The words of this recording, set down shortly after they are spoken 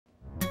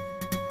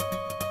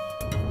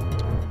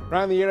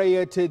Around the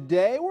area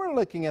today, we're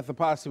looking at the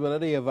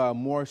possibility of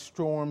more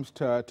storms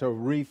to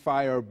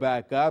refire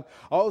back up.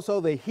 Also,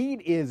 the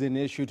heat is an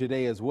issue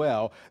today as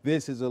well.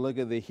 This is a look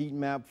at the heat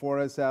map for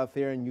us out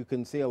there, and you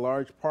can see a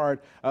large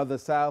part of the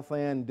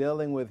Southland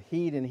dealing with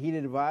heat and heat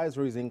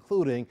advisories,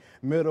 including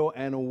Middle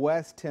and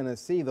West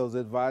Tennessee. Those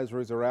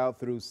advisories are out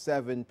through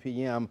 7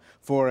 p.m.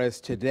 for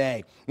us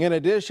today. In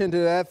addition to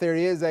that, there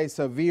is a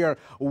severe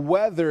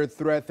weather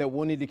threat that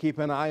we'll need to keep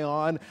an eye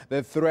on.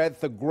 The threat,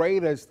 the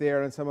greatest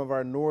there in some of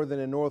our northern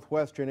and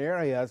northwestern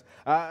areas.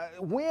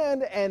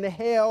 Wind and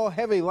hail,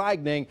 heavy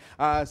lightning,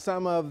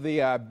 some of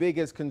the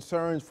biggest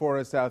concerns for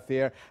us out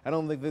there. I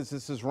don't think this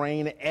is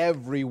rain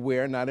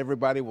everywhere. Not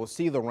everybody will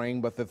see the rain,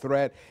 but the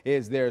threat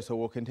is there, so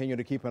we'll continue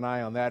to keep an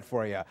eye on that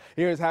for you.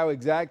 Here's how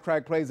Exact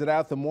Track plays it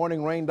out. The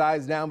morning rain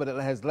dies down, but it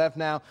has left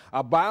now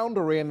a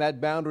boundary, and that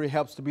boundary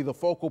helps to be the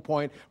focal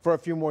point for a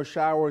few more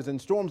showers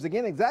and storms.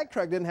 Again, Exact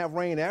Track didn't have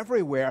rain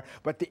everywhere,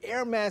 but the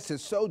air mass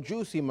is so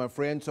juicy, my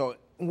friend, so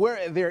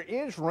where there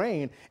is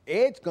rain,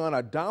 it's going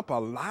to dump a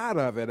lot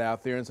of it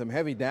out there in some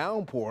heavy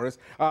downpours.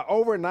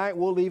 Overnight,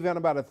 we'll leave in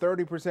about a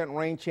 30%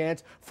 rain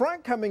chance.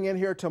 Front coming in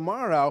here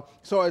tomorrow.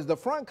 So as the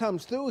front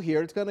comes through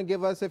here, it's going to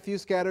give us a few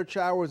scattered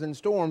showers and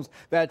storms.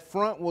 That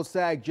front will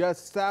sag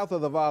just south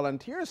of the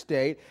Volunteer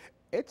State.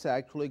 It's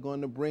actually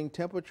going to bring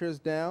temperatures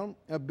down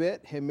a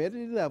bit,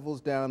 humidity levels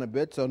down a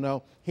bit, so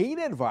no heat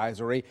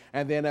advisory.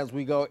 And then as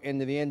we go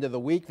into the end of the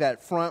week,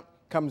 that front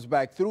comes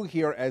back through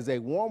here as a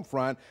warm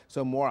front,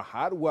 so more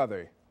hot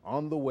weather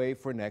on the way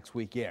for next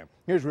weekend.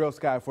 Here's Real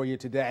Sky for you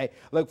today.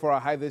 Look for a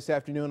high this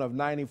afternoon of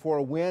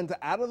 94, winds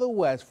out of the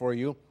west for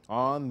you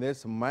on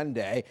this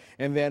Monday.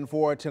 And then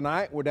for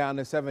tonight, we're down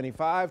to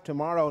 75,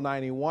 tomorrow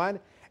 91,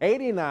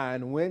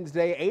 89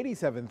 Wednesday,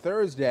 87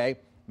 Thursday,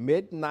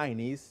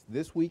 mid-90s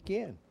this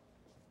weekend.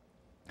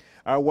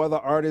 Our weather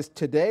artist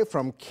today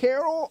from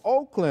Carroll,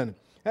 Oakland.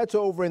 That's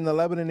over in the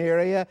Lebanon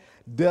area.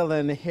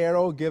 Dylan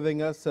Harrell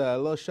giving us a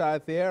little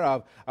shot there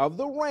of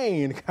the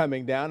rain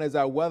coming down as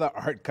our weather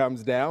art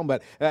comes down.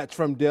 But that's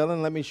from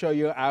Dylan. Let me show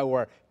you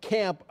our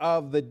camp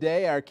of the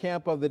day. Our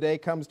camp of the day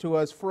comes to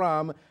us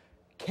from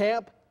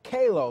Camp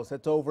Kalos.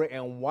 That's over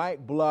in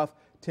White Bluff,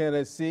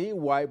 Tennessee.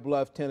 White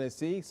Bluff,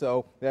 Tennessee.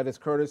 So that is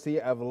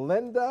courtesy of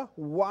Linda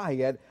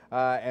Wyatt.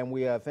 And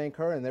we thank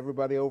her and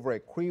everybody over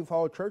at Creve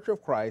Hall Church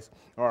of Christ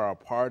are a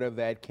part of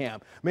that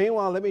camp.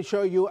 Meanwhile, let me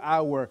show you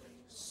our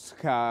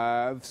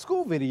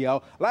school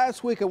video.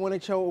 Last week I want to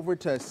show over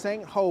to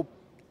St. Hope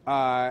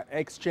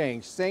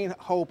Exchange. St.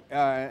 Hope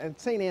and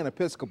St. Anne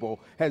Episcopal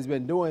has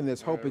been doing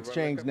this Hope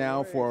Exchange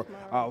now for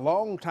a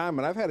long time,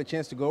 and I've had a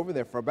chance to go over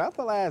there for about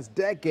the last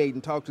decade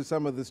and talk to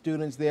some of the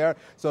students there.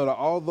 So to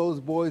all those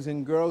boys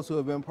and girls who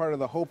have been part of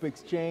the Hope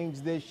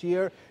Exchange this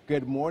year,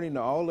 good morning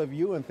to all of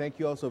you, and thank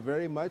you also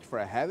very much for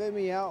having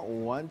me out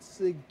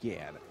once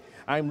again.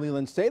 I'm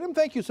Lelan Statom.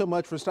 Thank you so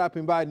much for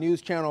stopping by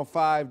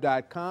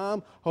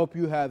NewsChannel5.com. Hope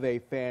you have a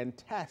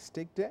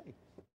fantastic day.